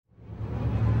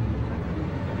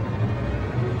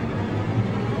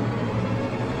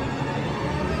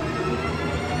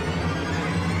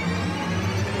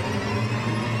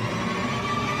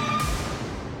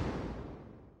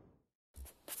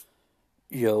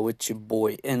Yo, it's your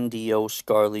boy NDO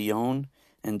Scarleone,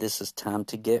 and this is Time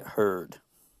to Get Heard.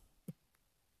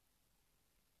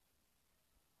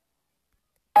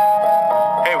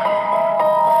 Hey,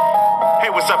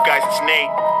 what's up, guys? It's Nate.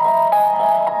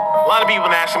 A lot of people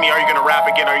been asking me, are you going to rap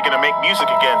again? Are you going to make music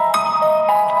again?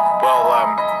 Well,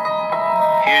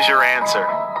 here's your answer.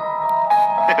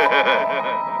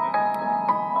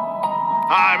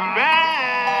 I'm back.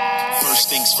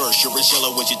 First things first, you're as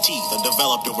yellow as your teeth.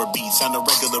 Undeveloped over beats, sound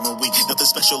irregular and weak. Nothing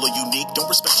special or unique, don't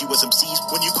respect you as MCs.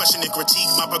 When you question and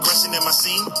critique my progression and my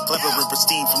scene, clever and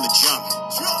pristine from the jump.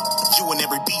 Chewing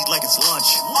every beat like it's lunch.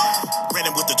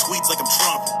 Running with the tweets like I'm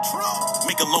Trump.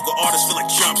 Making local artists feel like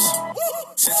chumps.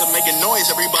 Since I'm making noise,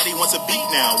 everybody wants a beat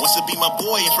now. Wants to be my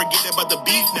boy and forget about the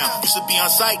beef now. Used to be on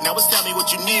site, now it's tell me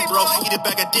what you need, bro. Eat a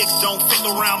bag of dicks, don't fit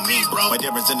around me, bro. My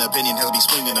difference in opinion has me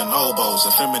swinging on hobos.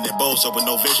 Effeminate bozo with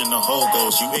no vision of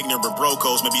hobos. You ignorant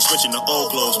brocos, maybe switching to old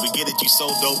clothes. We get it, you so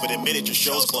dope, but admit it, your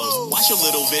show's closed. Watch your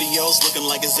little videos looking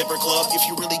like a zipper club. If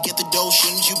you really get the dough,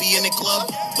 shouldn't you be in a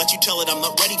club? Let you tell it I'm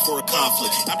not ready for a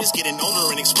conflict. I'm just getting older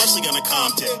and expressly on a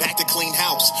content. Back to clean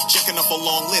house, checking off a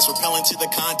long list. Repelling to the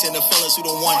content of fellas who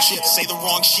don't want shit. Say the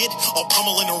wrong shit, I'll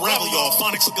pummel and unravel y'all.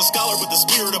 Phonics like a scholar with the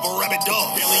spirit of a rabbit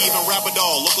dog. Barely even rap at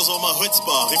all, locals on my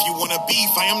chutzpah. If you wanna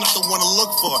beef, I am not the one to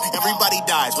look for. Everybody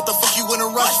dies, what the fuck you in a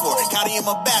rush for? Cotty in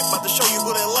my back, about to show you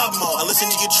who they love more. I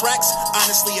listen to your tracks,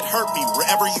 honestly it hurt me.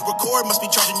 Wherever you record, must be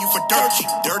charging you for dirt.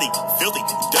 Dirty, filthy,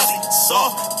 dusty,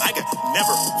 soft. I could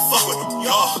never fuck with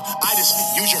y'all. I just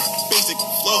use your basic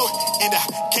flow, and I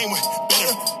came with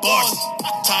better bars.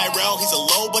 Tyrell, he's a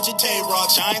low-budget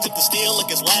Tay-Rock. Shines up the steel like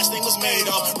his last name was made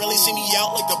off. Really see me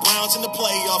out like the Browns in the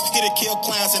playoff. Here to kill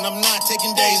clowns and I'm not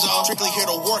taking days off. Strictly here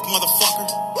to work, motherfucker.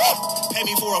 Pay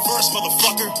me for a verse,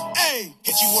 motherfucker. Hey,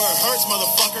 hit you where it hurts,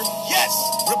 motherfucker. Yes,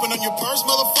 ripping on your purse,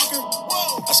 motherfucker.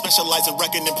 Whoa. I specialize in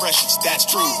record impressions, that's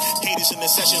true. Haters in the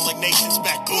session like Nathan's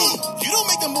back, boo. You don't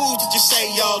make the moves that you say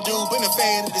y'all do. Been a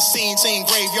fan of the scene, saying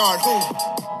graveyard, who?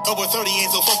 Over 30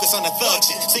 years, so focus on the thug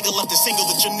shit. Single after single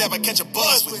that you'll never catch a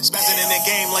buzz with. Spazzing in the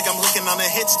game like I'm looking on a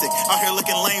hit stick. Out here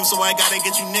looking lame, so I gotta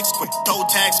get you nicks quick. Toe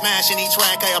tag smash any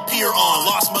track I appear on.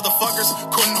 Lost motherfuckers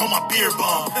couldn't hold my beer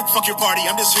bomb. Fuck your party,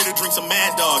 I'm just here to drink some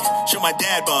Mad Dog. Show my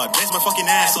dad bod, dance my fucking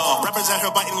ass off. Rappers out here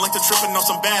biting like they're tripping on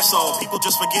some bass off. People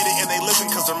just forget it and they listen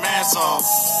cause they're mass off.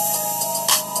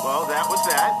 Well, that was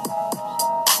that.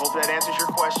 Hope that answers your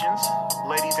questions,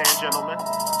 ladies and gentlemen.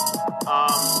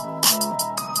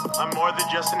 I'm more than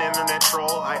just an internet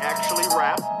troll. I actually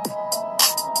rap.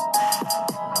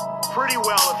 Pretty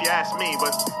well if you ask me,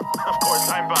 but of course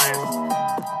I'm biased.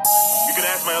 You could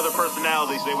ask my other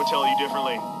personalities, they would tell you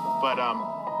differently. But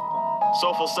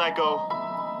Soulful Psycho,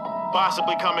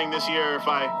 possibly coming this year if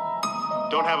I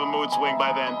don't have a mood swing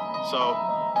by then. So,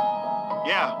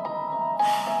 yeah.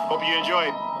 Hope you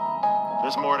enjoyed.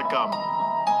 There's more to come.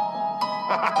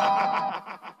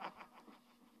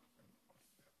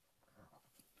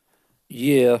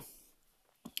 Yeah,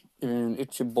 and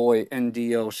it's your boy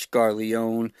NDO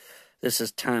Scarleone. This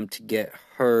is Time to Get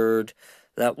Heard.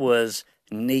 That was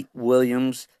Nate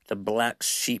Williams, the Black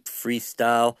Sheep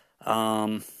freestyle.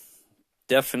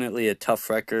 Definitely a tough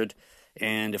record,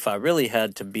 and if I really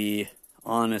had to be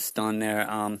honest on there,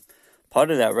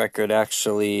 part of that record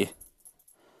actually,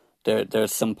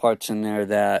 there's some parts in there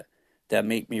that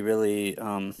make me really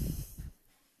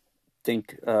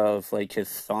think of like his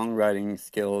songwriting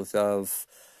skills of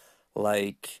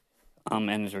like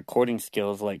and his recording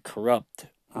skills like Corrupt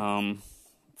from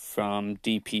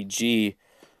DPG,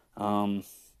 and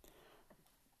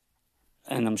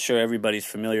I'm sure everybody's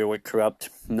familiar with Corrupt.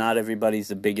 Not everybody's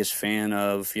the biggest fan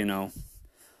of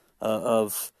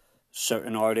of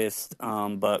certain artists,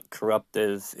 but Corrupt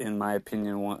is, in my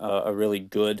opinion, a really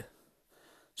good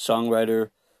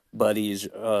songwriter. But he's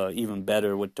even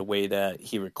better with the way that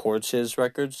he records his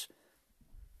records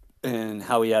and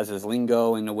how he has his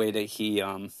lingo and the way that he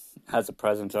has a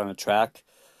presence on a track.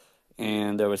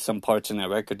 And there was some parts in that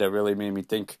record that really made me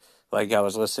think, like I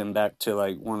was listening back to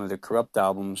like one of the Corrupt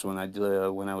albums when I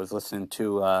was listening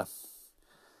to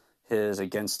his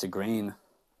Against the Grain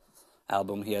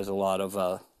album. He has a lot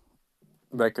of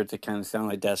records that kind of sound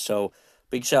like that. So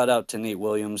big shout out to Nate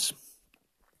Williams.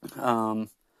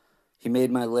 He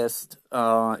made my list,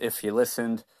 if you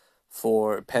listened,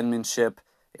 for penmanship,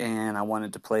 and I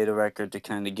wanted to play the record to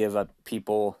kind of give up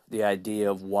people the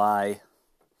idea of why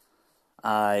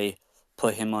I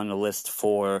put him on the list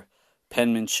for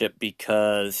penmanship,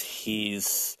 because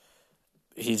he's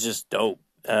just dope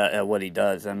at what he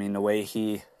does. I mean, the way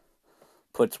he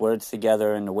puts words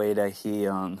together and the way that he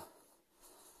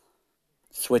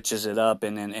switches it up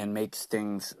and makes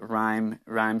things rhyme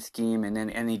scheme,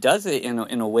 and he does it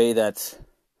in a way that's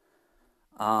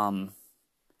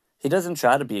he doesn't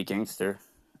try to be a gangster,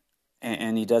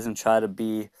 and he doesn't try to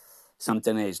be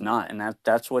something that he's not, and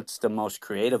that's what's the most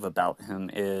creative about him,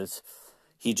 is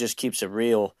he just keeps it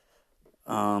real,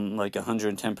 like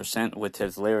 110% with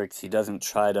his lyrics. He doesn't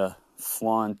try to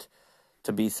flaunt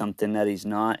to be something that he's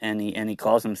not, and he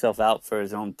calls himself out for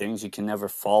his own things. You can never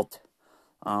fault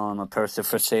a person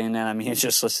for saying that. I mean,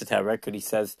 just listen to that record. He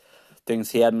says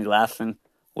things. He had me laughing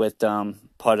with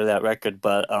part of that record.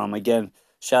 But again,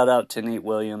 shout out to Nate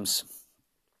Williams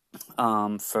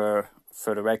for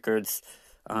the records.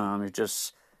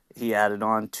 He added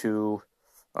on to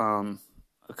a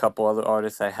couple other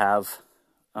artists I have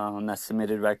that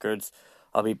submitted records.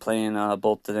 I'll be playing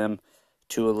both of them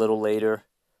too a little later.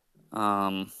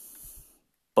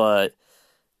 But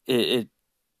it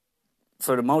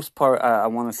for the most part, I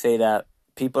want to say that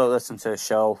people that listen to the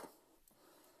show,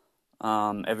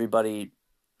 everybody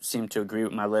seemed to agree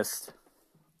with my list.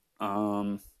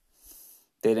 They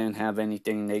didn't have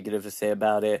anything negative to say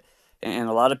about it, and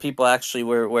a lot of people actually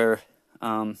were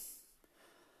I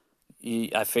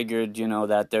figured,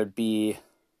 that there'd be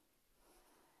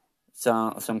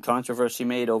some controversy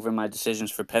made over my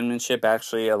decisions for penmanship.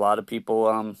 Actually, a lot of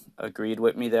people agreed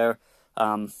with me there.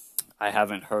 I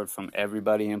haven't heard from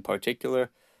everybody in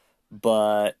particular,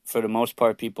 but for the most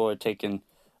part, people are taking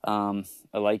a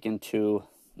liking to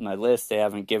my list. They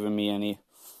haven't given me any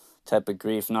type of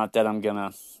grief. Not that I'm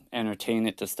gonna entertain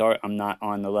it to start. I'm not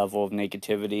on the level of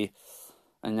negativity,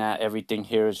 and that everything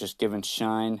here is just giving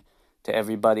shine to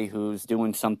everybody who's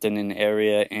doing something in the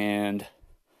area, and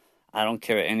I don't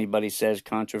care what anybody says,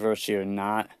 controversy or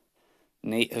not.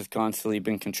 Nate has constantly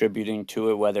been contributing to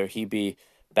it, whether he be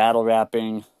battle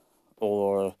rapping,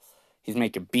 or he's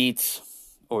making beats,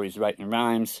 or he's writing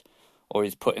rhymes, or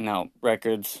he's putting out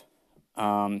records.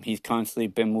 He's constantly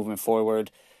been moving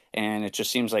forward, and it just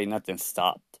seems like nothing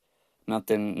stopped.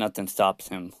 Nothing stops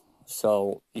him.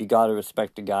 So you gotta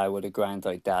respect a guy with a grind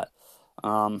like that.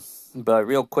 But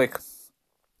real quick,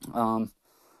 I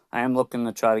am looking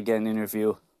to try to get an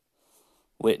interview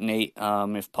with Nate,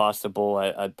 if possible.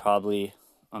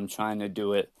 I'm trying to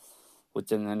do it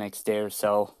within the next day or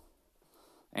so.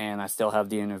 And I still have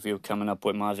the interview coming up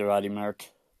with Maserati Merc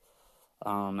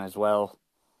as well.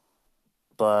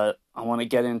 But I want to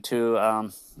get into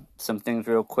some things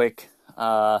real quick.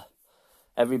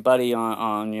 Everybody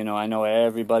on I know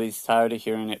everybody's tired of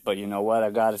hearing it, but you know what? I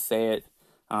got to say it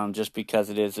just because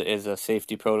it is a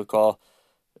safety protocol.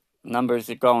 Numbers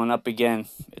are going up again.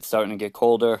 It's starting to get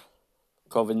colder.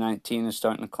 COVID-19 is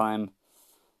starting to climb.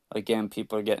 Again,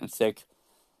 people are getting sick.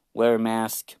 Wear a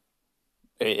mask.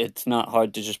 It's not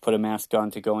hard to just put a mask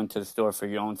on to go into the store for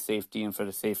your own safety and for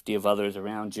the safety of others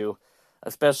around you,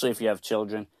 especially if you have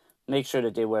children. Make sure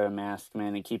that they wear a mask,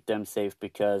 man, and keep them safe,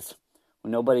 because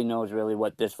nobody knows really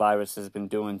what this virus has been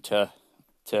doing to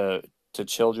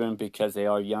children, because they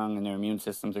are young and their immune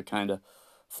systems are kind of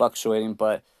fluctuating.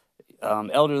 But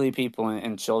elderly people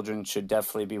and children should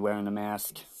definitely be wearing a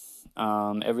mask.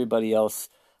 Everybody else,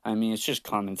 I mean, it's just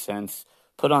common sense.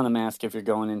 Put on a mask if you're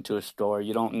going into a store.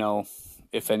 You don't know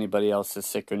if anybody else is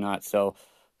sick or not. So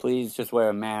please just wear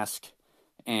a mask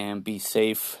and be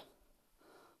safe.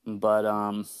 But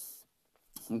I'm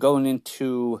going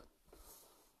into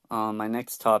my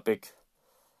next topic.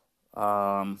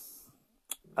 I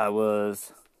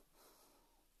was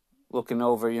looking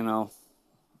over,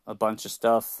 a bunch of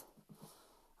stuff.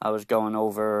 I was going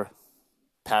over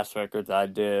past records I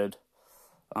did,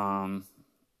 and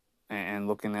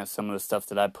looking at some of the stuff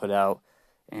that I put out,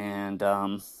 and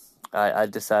I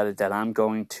decided that I'm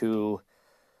going to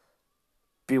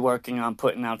be working on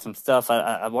putting out some stuff.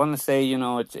 I want to say,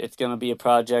 it's going to be a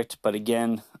project, but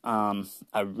again,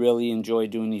 I really enjoy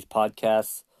doing these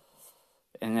podcasts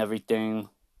and everything.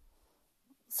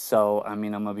 So, I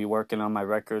mean, I'm going to be working on my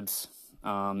records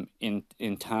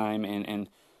in time and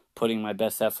putting my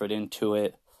best effort into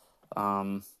it.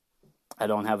 I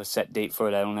don't have a set date for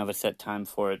it. I don't have a set time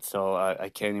for it, so I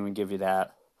can't even give you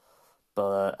that.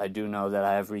 But I do know that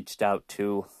I have reached out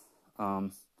to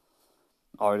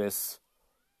artists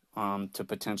to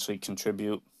potentially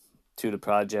contribute to the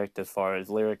project as far as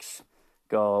lyrics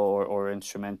go or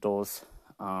instrumentals.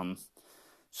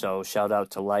 So shout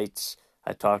out to Lights.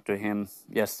 I talked to him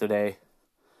yesterday.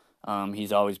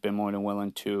 He's always been more than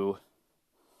willing to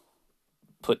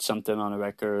put something on a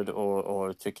record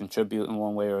or to contribute in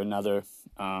one way or another.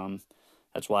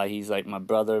 That's why he's like my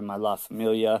brother, my La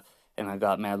Familia, and I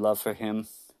got mad love for him.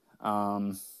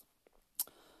 I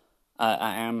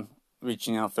am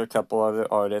reaching out for a couple other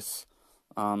artists.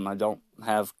 I don't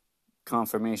have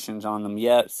confirmations on them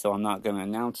yet, so I'm not going to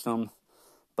announce them.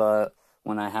 But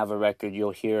when I have a record,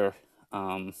 you'll hear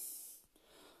them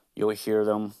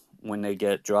when they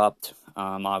get dropped.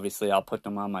 Obviously, I'll put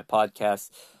them on my podcast.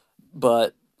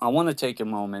 But I want to take a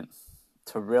moment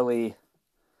to really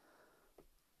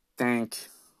thank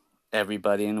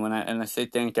everybody. And when I say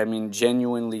thank, I mean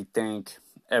genuinely thank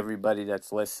everybody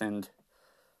that's listened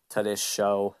to this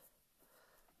show.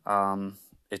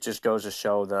 It just goes to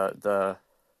show the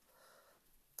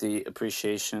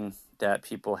appreciation that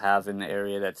people have in the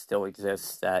area that still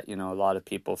exists, that, a lot of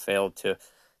people failed to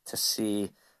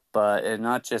see. But and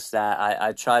not just that,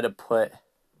 I try to put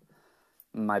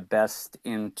my best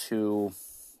into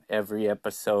every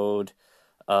episode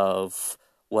of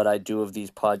what I do of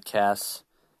these podcasts.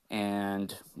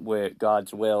 And with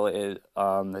God's will, is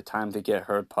the Time to Get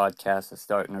Heard podcast is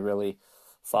starting to really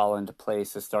fall into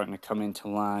place. It's starting to come into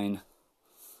line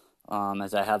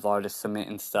as I have artists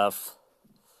submitting stuff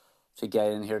to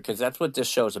get in here, because that's what this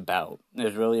show's about.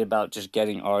 It's really about just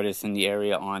getting artists in the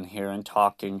area on here and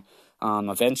talking.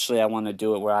 Eventually, I want to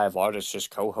do it where I have artists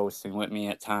just co-hosting with me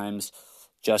at times,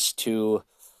 just to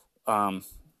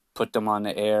put them on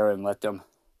the air and let them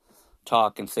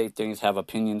talk and say things, have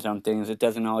opinions on things. It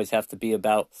doesn't always have to be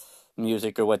about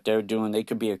music or what they're doing. They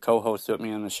could be a co-host with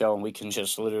me on the show, and we can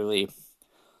just literally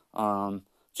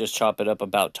just chop it up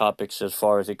about topics as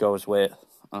far as it goes with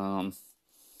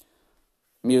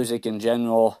music in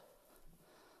general.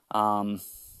 I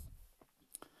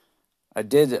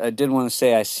did want to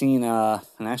say I seen and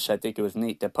actually I think it was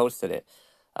Nate that posted it,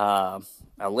 a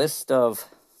list of,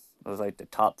 it was like the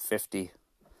top 50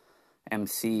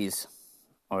 MCs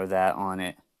or that on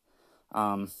it.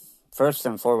 First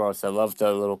and foremost, I love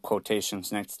the little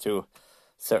quotations next to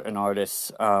certain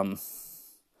artists'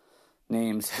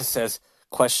 names. It says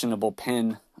questionable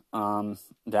pen.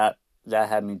 That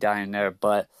had me dying there.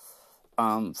 But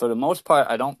for the most part,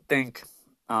 I don't think,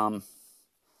 I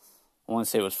want to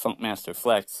say it was Funkmaster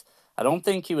Flex. I don't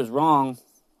think he was wrong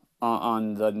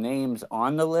on the names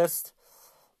on the list.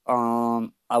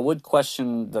 I would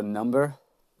question the number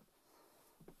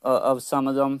of some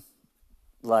of them.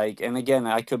 And again,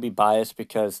 I could be biased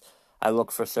because I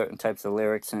look for certain types of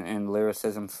lyrics and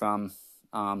lyricism from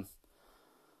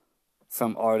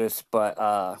artists,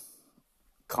 but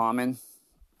Common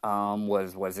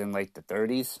was in like the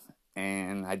 30s,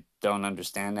 and I don't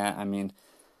understand that. I mean,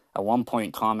 at one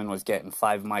point, Common was getting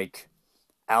 5 mic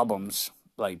albums,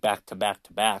 like back to back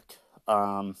to back,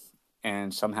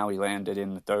 and somehow he landed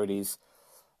in the 30s.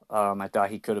 I thought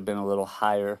he could have been a little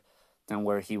higher than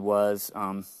where he was.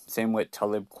 Same with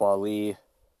Talib Kweli.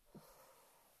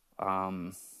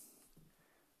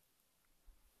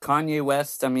 Kanye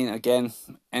West, I mean, again,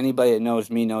 anybody that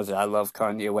knows me knows that I love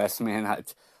Kanye West, man.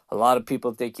 A lot of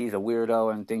people think he's a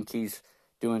weirdo and think he's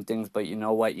doing things, but you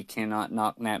know what? You cannot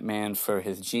knock that man for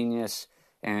his genius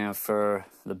and for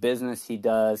the business he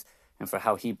does and for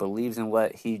how he believes in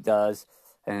what he does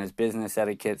and his business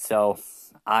etiquette. So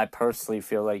I personally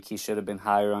feel like he should have been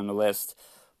higher on the list,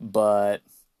 but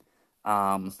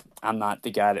I'm not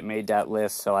the guy that made that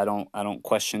list, so I don't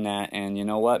question that. And you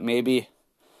know what? Maybe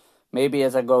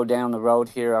as I go down the road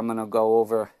here, I'm gonna go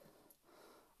over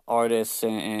artists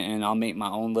and I'll make my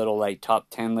own little like top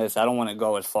 10 list. I don't want to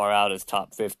go as far out as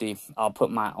top 50. I'll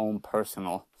put my own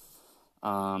personal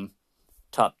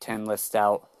top 10 list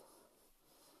out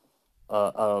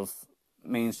of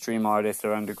mainstream artists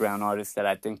or underground artists that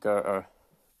I think are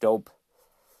dope.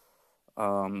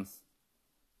 When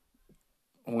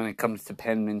it comes to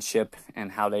penmanship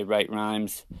and how they write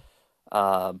rhymes.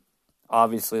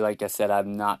 Obviously, like I said, I've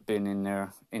not been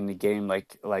in the game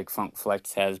like Funk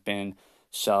Flex has been.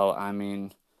 So, I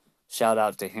mean, shout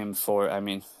out to him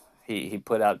he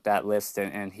put out that list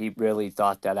and he really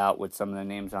thought that out with some of the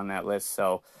names on that list.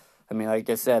 So, I mean, like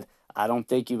I said, I don't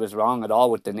think he was wrong at all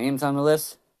with the names on the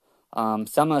list. Some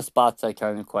of the spots I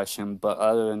kind of question, but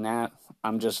other than that,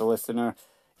 I'm just a listener.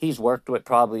 He's worked with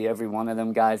probably every one of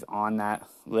them guys on that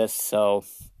list, so,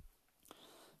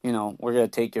 we're going to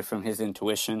take it from his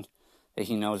intuition that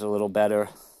he knows a little better.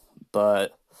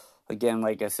 But, again,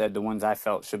 like I said, the ones I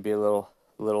felt should be a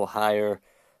little higher.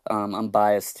 I'm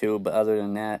biased too, but other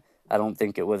than that, I don't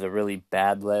think it was a really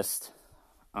bad list.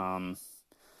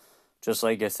 Just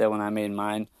like I said, when I made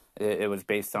mine, it was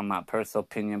based on my personal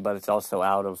opinion, but it's also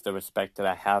out of the respect that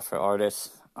I have for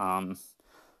artists,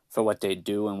 for what they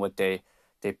do and what they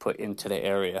put into the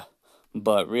area.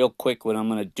 But real quick, what I'm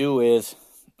going to do is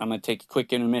I'm going to take a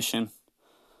quick intermission.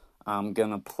 I'm going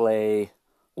to play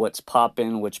What's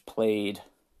Poppin', which played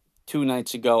 2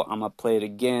 nights ago. I'm going to play it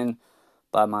again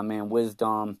by my man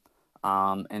Wisdom,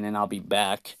 and then I'll be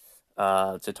back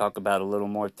to talk about a little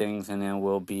more things, and then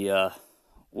we'll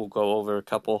go over a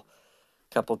couple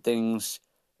things,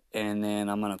 and then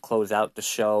I'm going to close out the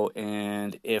show.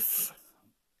 And if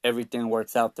everything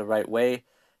works out the right way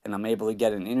and I'm able to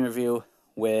get an interview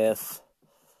with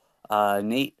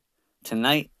Nate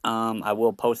tonight, I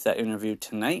will post that interview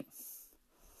tonight,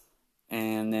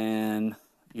 and then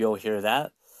you'll hear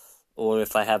that. Or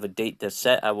if I have a date that's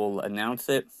set, I will announce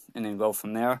it and then go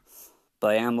from there.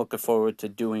 But I am looking forward to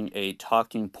doing a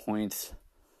Talking Points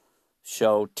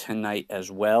show tonight as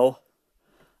well.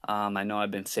 I know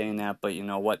I've been saying that, but you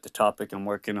know what? The topic I'm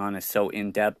working on is so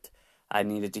in-depth. I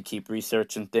needed to keep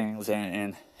researching things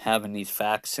and having these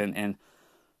facts and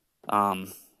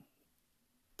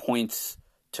points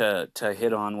to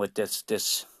hit on with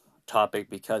this topic,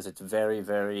 because it's very,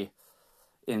 very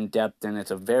in-depth, and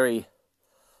it's a very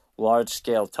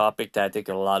large-scale topic that I think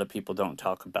a lot of people don't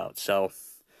talk about. So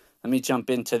let me jump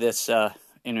into this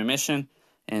intermission,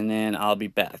 and then I'll be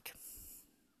back.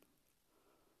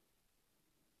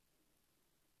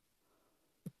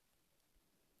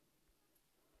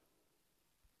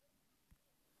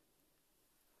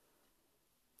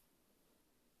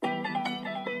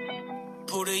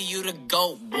 Puda, you the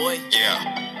GOAT, boy.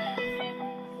 Yeah.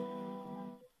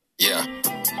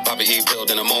 Bobby E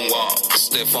building a moonwalk.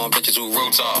 Stiff on bitches who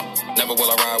roots off. Never will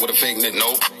I ride with a fake nigga,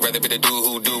 nope. Rather be the dude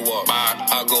who do walk.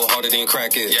 I'll go harder than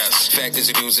crack it. Yes. Fact is,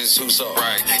 he does is who saw.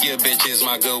 Right. Yeah, bitch is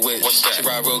my good witch. What's that? She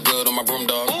ride real good on my broom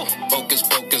dog. Ooh.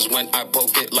 Focus, when I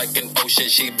poke it like an ocean.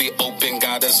 She be open,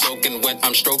 got her soaking. When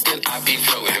I'm stroking, I be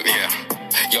floating. Yeah.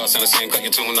 Y'all sound the same, cut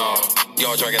your tune off.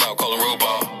 Y'all drag it out, call him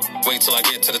RuPaul. Wait till I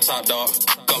get to the top, dog.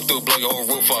 Come through, blow your whole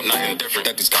roof up. Nothing different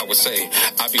that these cowards say.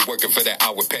 I be working for that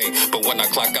hour pay. But when I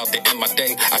clock out the end my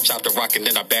day, I chop the rock and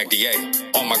then I bag the A.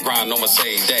 On my grind, on my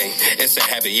same day. It's a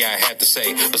habit, yeah, I have to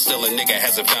say. But still a nigga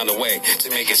hasn't found a way to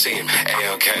make it seem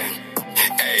A-okay.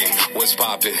 Hey, what's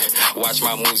poppin'? Watch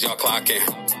my moves, y'all clocking.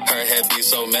 Her head be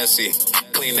so messy.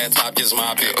 Clean that top, just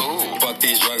mop it. Ooh, fuck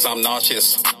these drugs, I'm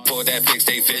nauseous. Pull that fix,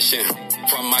 they fishing.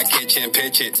 From my kitchen,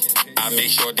 pitch it. I make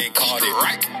sure they caught it.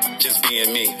 Right. Just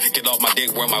being me. Get off my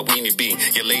dick where my weenie be.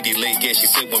 Your lady late, yeah, she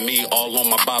sit with me. All on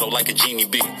my bottle like a genie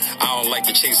bee. I don't like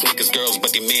to chase niggas, girls,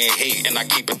 but they men hate. And I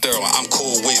keep it thorough. I'm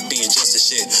cool with being just a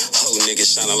shit. Oh,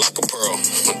 niggas shining like a pearl.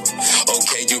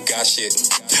 Okay, you got shit.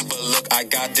 But look, I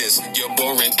got this. You're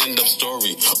boring, end of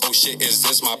story. Oh shit, is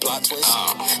this my plot twist?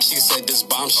 She said this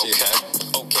bomb shit.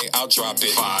 Okay, I'll drop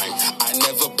it. Fine. I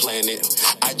never plan it.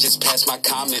 I just pass my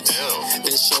comment.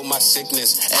 Then show my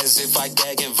sickness as if I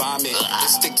gag and vomit. Then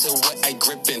stick to what I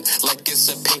grippin' like it's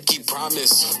a pinky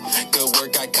promise. Good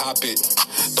work, I cop it.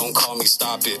 Don't call me,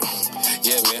 stop it.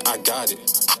 Yeah, man, I got it.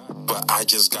 But I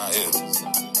just got in.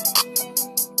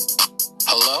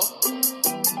 Hello?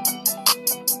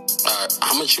 Alright,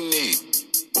 how much you need?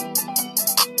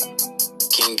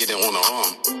 Can't get it on the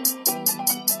arm.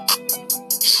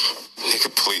 Nigga,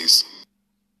 please.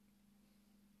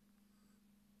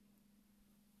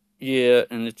 Yeah,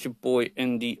 and it's your boy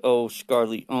NDO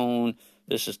Scarleone.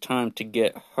 This is Time to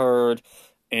Get Heard,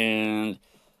 and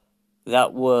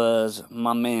that was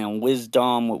my man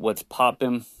Wisdom with What's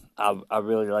Poppin'. I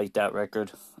really like that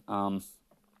record. I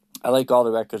like all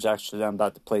the records actually that I'm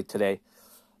about to play today.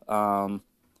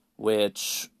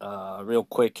 Which real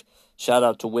quick, shout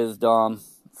out to Wisdom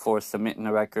for submitting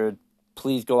the record.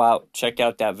 Please go out, check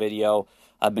out that video.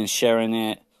 I've been sharing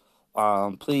it.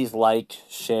 Please like,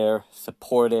 share,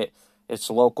 support it. It's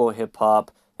local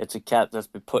hip-hop. It's a cat that's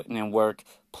been putting in work.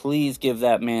 Please give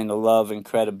that man the love and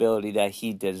credibility that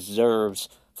he deserves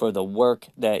for the work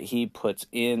that he puts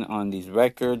in on these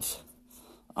records.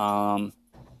 So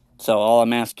all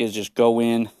I'm asking is just go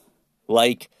in,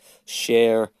 like,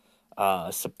 share,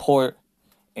 support,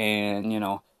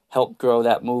 and, help grow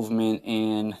that movement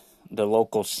in the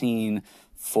local scene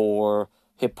for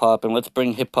hip-hop. And let's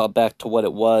bring hip-hop back to what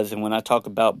it was. And when I talk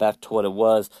about back to what it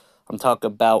was, I'm talking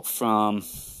about from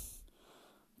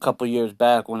a couple years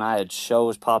back when I had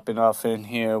shows popping off in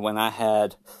here, when I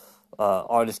had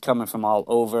artists coming from all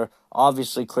over.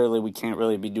 Obviously, clearly, we can't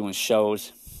really be doing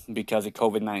shows because of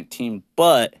COVID-19,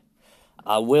 but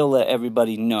I will let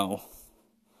everybody know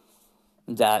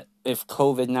that if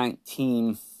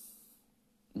COVID-19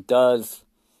 does,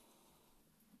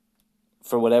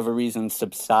 for whatever reason,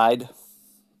 subside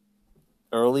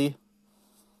early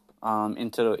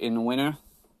in the winter,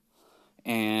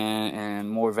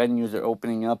 and more venues are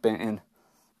opening up and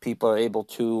people are able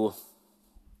to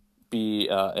be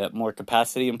at more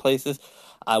capacity in places,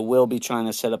 I will be trying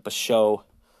to set up a show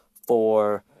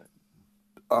for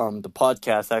the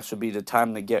podcast. Actually be the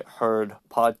Time to Get Heard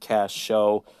podcast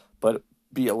show, but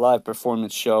be a live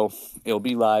performance show. It'll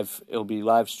be live. It'll be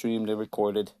live streamed and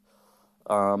recorded.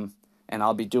 And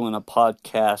I'll be doing a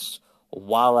podcast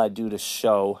while I do the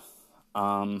show.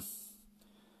 But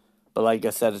like I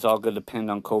said, it's all going to depend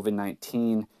on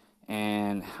COVID-19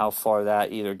 and how far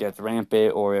that either gets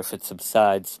rampant or if it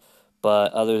subsides.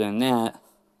 But other than that,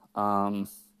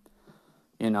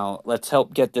 let's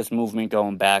help get this movement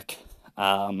going back.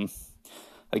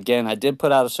 Again, I did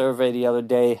put out a survey the other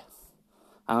day.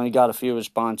 I only got a few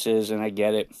responses, and I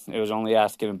get it. It was only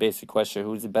asking a basic question: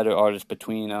 who's the better artist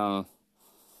between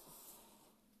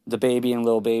DaBaby and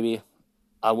Lil Baby?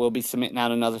 I will be submitting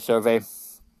out another survey.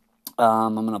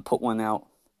 I'm going to put one out.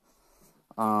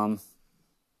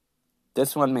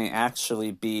 This one may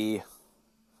actually be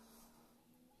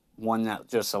one that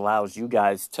just allows you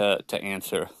guys to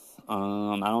answer. I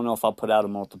don't know if I'll put out a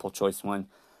multiple choice one.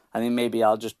 I think maybe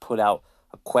I'll just put out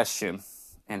a question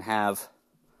and have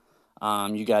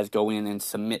you guys go in and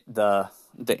submit the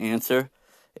answer,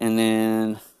 and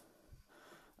then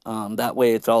that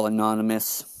way it's all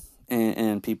anonymous,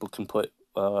 and people can put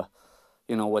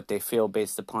what they feel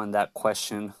based upon that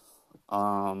question,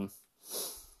 and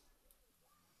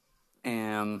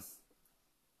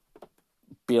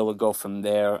be able to go from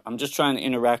there. I'm just trying to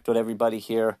interact with everybody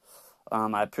here.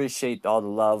 I appreciate all the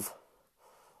love.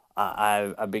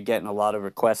 I've been getting a lot of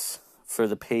requests for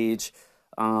the page,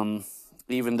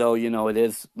 even though, it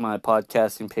is my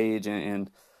podcasting page, and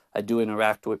I do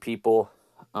interact with people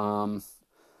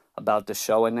about the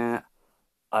show and that.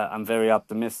 I'm very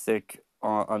optimistic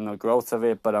on the growth of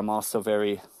it, but I'm also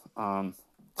very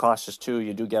cautious too.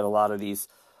 You do get a lot of these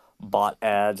bot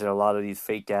ads or a lot of these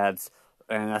fake ads,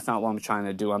 and that's not what I'm trying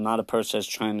to do. I'm not a person that's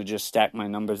trying to just stack my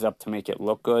numbers up to make it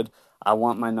look good. I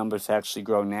want my numbers to actually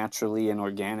grow naturally and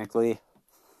organically,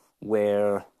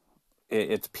 where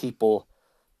it's people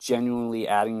genuinely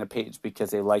adding the page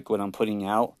because they like what I'm putting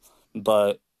out.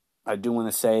 But I do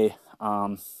want to say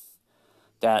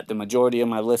that the majority of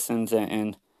my listens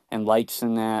and likes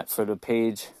in that for the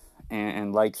page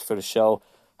and likes for the show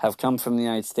have come from the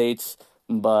United States,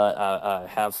 but I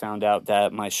have found out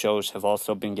that my shows have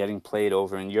also been getting played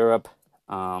over in Europe,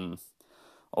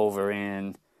 over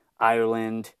in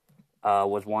Ireland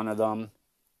was one of them.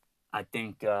 I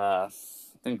think it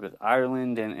was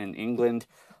Ireland and England.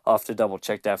 I'll have to double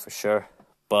check that for sure,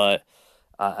 but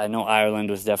I know Ireland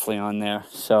was definitely on there.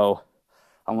 So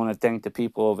I want to thank the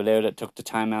people over there that took the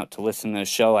time out to listen to the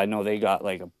show. I know they got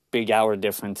like a big hour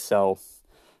difference, so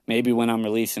maybe when I'm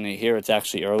releasing it here, it's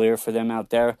actually earlier for them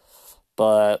out there.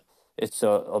 But it's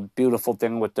a beautiful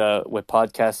thing with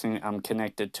podcasting. I'm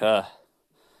connected to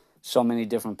so many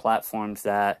different platforms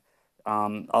that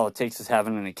all it takes is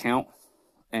having an account,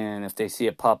 and if they see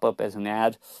it pop up as an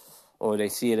ad or they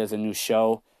see it as a new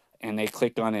show and they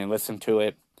click on it and listen to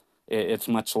it, it's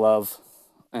much love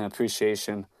and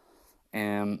appreciation.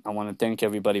 And I want to thank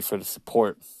everybody for the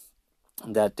support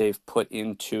that they've put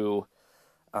into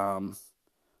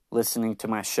listening to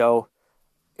my show,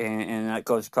 and that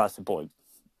goes across the board.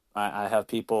 I have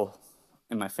people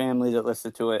in my family that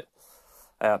listen to it.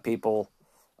 I have people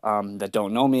that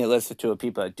don't know me that listen to it,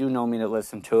 people that do know me that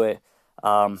listen to it.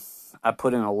 I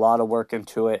put in a lot of work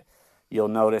into it. You'll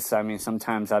notice,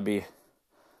 sometimes I'd be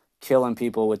killing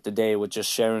people with the day with just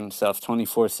sharing stuff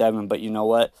 24/7, but you know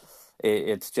what?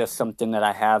 It's just something that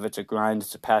I have. It's a grind.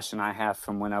 It's a passion I have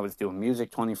from when I was doing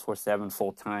music 24/7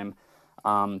 full time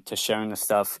to sharing the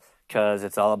stuff, because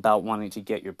it's all about wanting to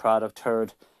get your product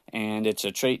heard. And it's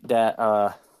a trait that,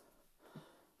 I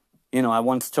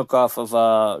once took off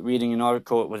of reading an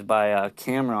article. It was by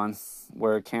Cameron,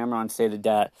 where Cameron stated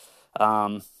that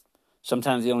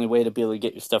sometimes the only way to be able to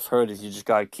get your stuff heard is you just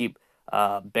got to keep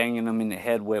banging them in the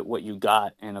head with what you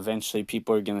got. And eventually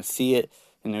people are going to see it,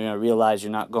 and they're going to realize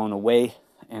you're not going away,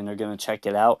 and they're going to check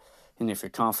it out. And if you're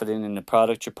confident in the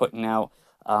product you're putting out,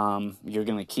 you're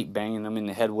going to keep banging them in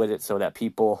the head with it so that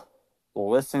people will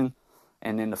listen,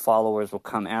 and then the followers will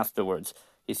come afterwards.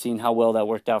 You've seen how well that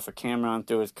worked out for Cameron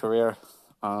through his career.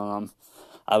 I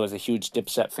was a huge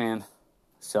Dipset fan,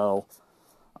 so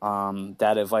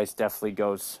that advice definitely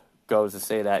goes to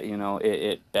say that,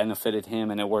 it benefited him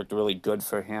and it worked really good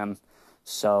for him.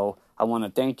 So I want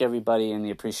to thank everybody, and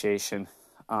the appreciation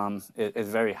is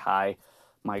very high.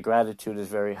 My gratitude is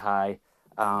very high.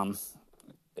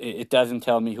 It doesn't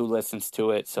tell me who listens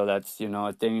to it, so that's,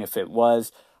 a thing. If it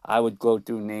was, I would go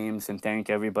through names and thank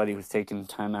everybody who's taken the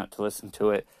time out to listen to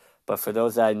it. But for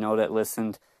those that I know that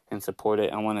listened and support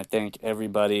it, I want to thank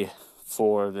everybody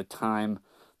for the time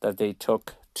that they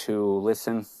took to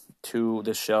listen to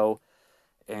the show.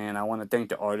 And I want to thank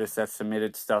the artists that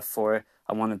submitted stuff for it.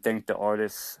 I want to thank the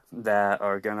artists that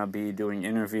are going to be doing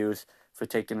interviews for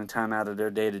taking the time out of their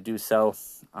day to do so.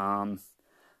 And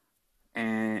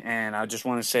I just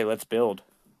want to say, let's build.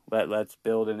 Let's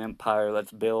build an empire.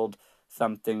 Let's build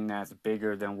something that's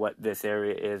bigger than what this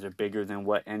area is, or bigger than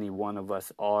what any one of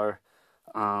us are.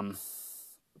 God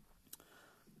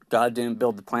didn't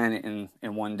build the planet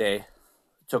in one day. It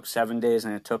took 7 days,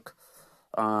 and it took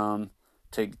to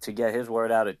get his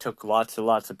word out, it took lots and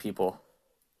lots of people.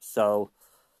 So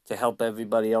to help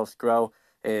everybody else grow,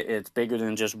 it's bigger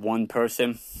than just one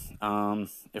person.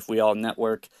 If we all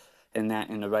network in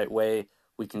the right way,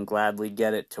 we can gladly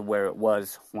get it to where it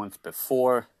was once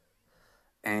before,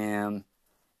 and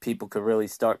people could really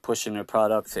start pushing their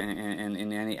products in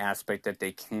any aspect that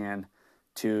they can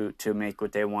to make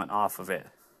what they want off of it.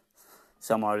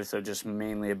 Some artists are just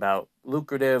mainly about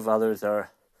lucrative, others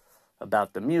are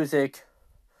about the music.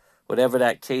 Whatever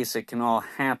that case, it can all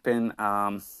happen.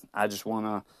 I just want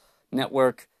to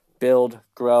network, build,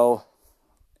 grow,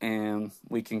 and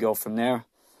we can go from there.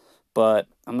 But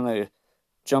I'm going to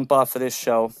jump off of this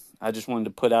show. I just wanted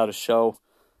to put out a show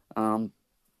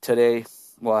today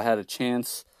while I had a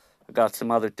chance. I got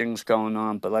some other things going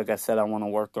on, but like I said, I want to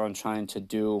work on trying to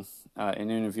do an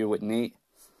interview with Nate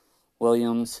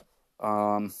Williams.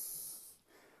 I'm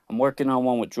working on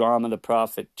one with Drama the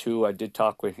Prophet too. I did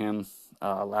talk with him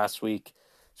last week,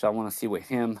 so I want to see with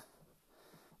him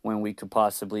when we could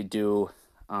possibly do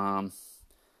an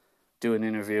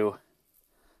interview.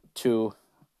 Too,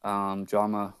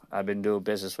 Drama I've been doing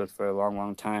business with for a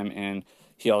long time, and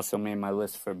he also made my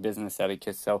list for business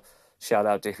etiquette, so shout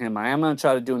out to him. I am going to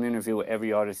try to do an interview with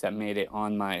every artist that made it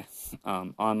on my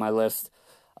list.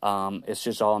 It's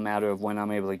just all a matter of when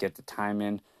I'm able to get the time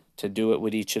in to do it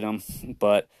with each of them.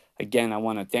 But again, I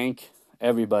want to thank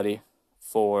everybody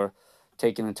for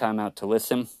taking the time out to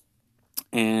listen.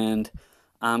 And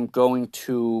I'm going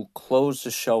to close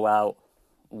the show out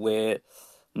with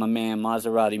my man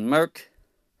Maserati Merc.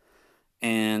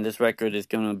 And this record is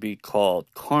going to be called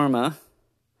Karma.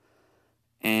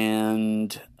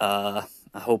 And I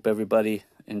hope everybody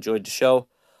enjoyed the show.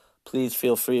 Please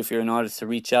feel free, if you're an artist, to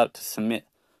reach out to submit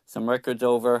some records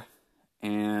over.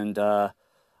 And I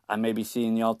may be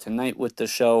seeing y'all tonight with the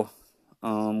show,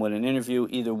 with an interview.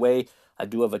 Either way, I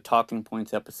do have a Talking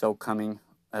Points episode coming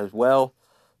as well.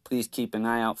 Please keep an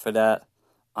eye out for that.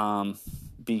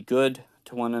 Be good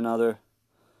to one another.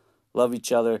 Love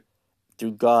each other.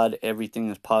 Through God, everything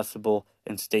is possible.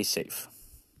 And stay safe.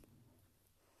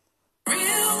 Real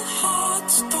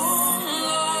hearts don't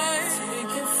lie.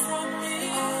 Take it from me.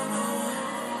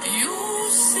 You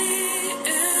see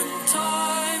in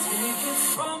time. Take it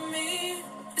from me.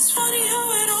 It's funny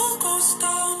how it all goes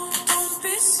down. Don't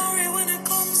be sorry when it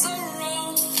comes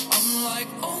around. I'm like,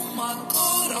 oh my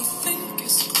God, I think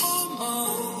it's karma.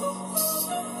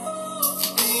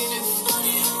 Ain't it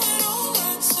funny how it all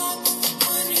adds up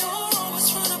when you're always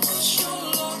trying to push your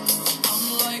luck? I'm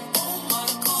like, oh my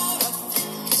God, I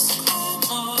think it's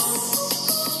karma.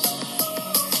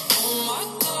 Oh my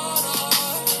God, I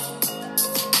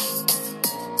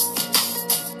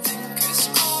think it's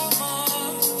karma.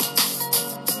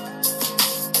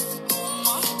 Oh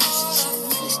my God, I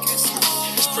think it's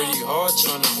karma. It's pretty hard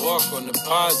trying to walk on the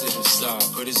positive side,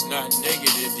 but it's not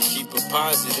negative to keep a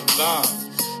positive vibe.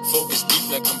 Focus deep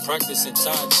like I'm practicing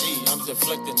Tai Chi. I'm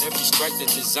deflecting every strike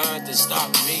that's designed to stop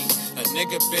me. A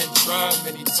nigga been tried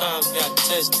many times, got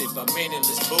tested by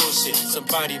meaningless bullshit.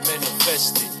 Somebody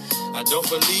manifested. I don't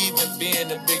believe in being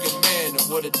a bigger man to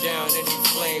water down any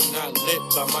flame not lit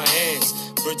by my hands.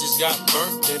 Bridges got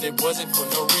burnt, that it wasn't for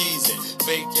no reason.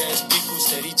 Fake ass people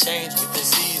said he changed with the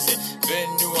season. Ben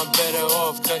knew I'm better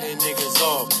off cutting niggas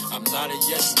off. I'm not a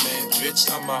yes man, bitch,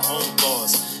 I'm my own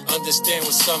boss. Understand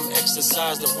with some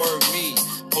exercise the word me.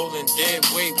 Pulling dead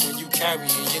weight when you carrying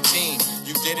your team.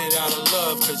 You did it out of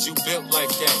love cause you built like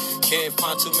that. Can't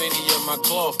find too many of my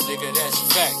cloth, nigga, that's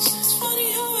facts. It's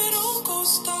funny how it all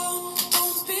goes down.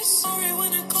 Don't be sorry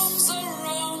when it comes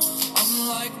around. I'm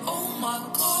like, oh my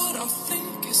God, I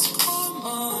think it's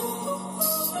karma.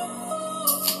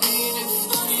 Ain't it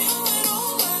funny how it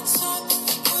all adds up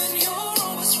when you're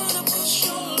always trying to push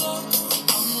your luck?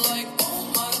 I'm like, oh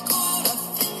my God, I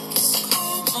think it's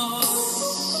karma.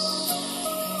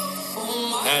 Oh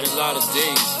my Had a lot of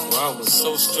days where I was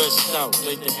so stressed out,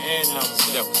 played the hand I was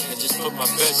dealt, and just put my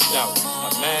best out. I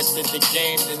mastered the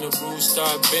game, then the rules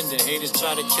start bending. Haters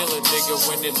try to kill a nigga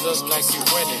when it look like you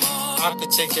winning. I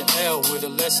could take an L with a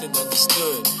lesson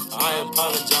understood. I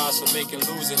apologize for making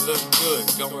losing look good.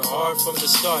 Going hard from the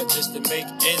start just to make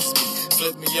ends meet.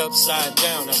 Flip me upside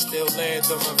down, I still land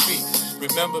on my feet.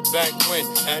 Remember back when,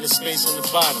 had a space on the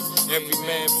bottom. Every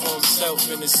man for himself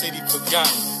in the city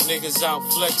forgotten. Niggas out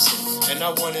flexing, and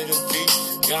I wanted to be.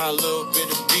 Got a little bit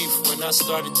of beef when I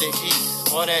started to eat.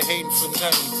 All that hating for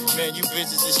nothing. Man, you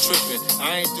bitches is tripping.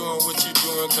 I ain't doing what you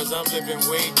doing cause I'm living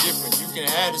way different. You can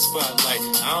have the spotlight,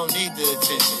 I don't need the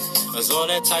attention. Cause all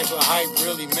that type of hype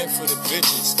really meant for the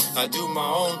bitches. I do my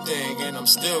own thing and I'm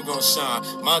still gonna shine.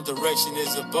 My direction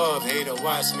is above, hater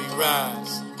watch me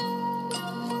rise.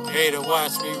 Hater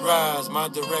watch me rise. My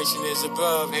direction is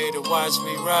above, hater watch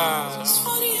me rise. It's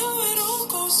funny how it all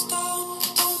goes down.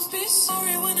 Don't be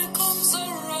sorry when it comes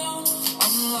around.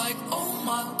 I'm like, oh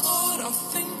my God, I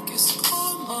think it's cool.